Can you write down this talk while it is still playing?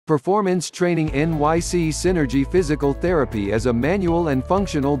Performance Training NYC Cynergy Physical Therapy is a manual and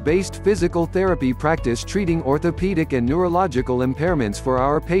functional-based physical therapy practice treating orthopedic and neurological impairments for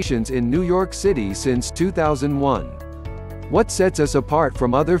our patients in New York City since 2001. What sets us apart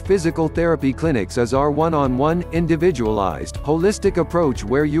from other physical therapy clinics is our one-on-one, individualized, holistic approach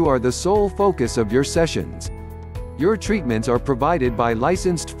where you are the sole focus of your sessions. Your treatments are provided by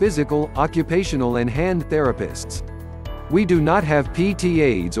licensed physical, occupational and hand therapists. We do not have PT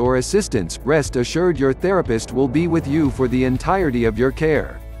aides or assistants. Rest assured your therapist will be with you for the entirety of your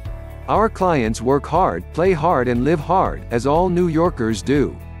care. Our clients work hard, play hard and live hard, as all New Yorkers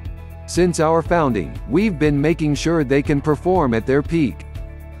do. Since our founding, we've been making sure they can perform at their peak.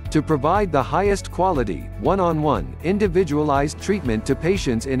 To provide the highest quality, one-on-one, individualized treatment to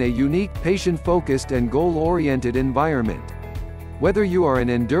patients in a unique, patient-focused and goal-oriented environment. Whether you are an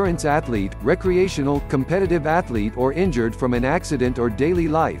endurance athlete, recreational, competitive athlete or injured from an accident or daily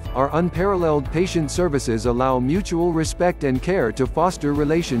life, our unparalleled patient services allow mutual respect and care to foster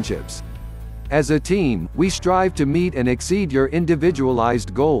relationships. As a team, we strive to meet and exceed your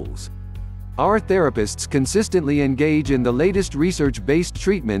individualized goals. Our therapists consistently engage in the latest research-based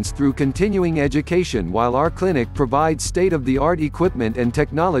treatments through continuing education while our clinic provides state-of-the-art equipment and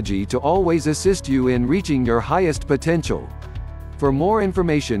technology to always assist you in reaching your highest potential. For more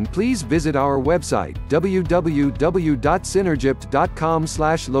information, please visit our website,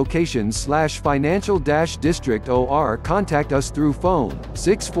 www.synergyped.com/locations/financial-district or contact us through phone,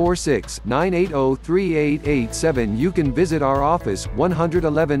 646-980-3887. You can visit our office,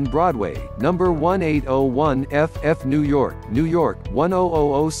 111 Broadway, number 1801 FF New York, New York,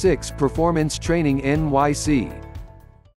 10006. Performance Training NYC.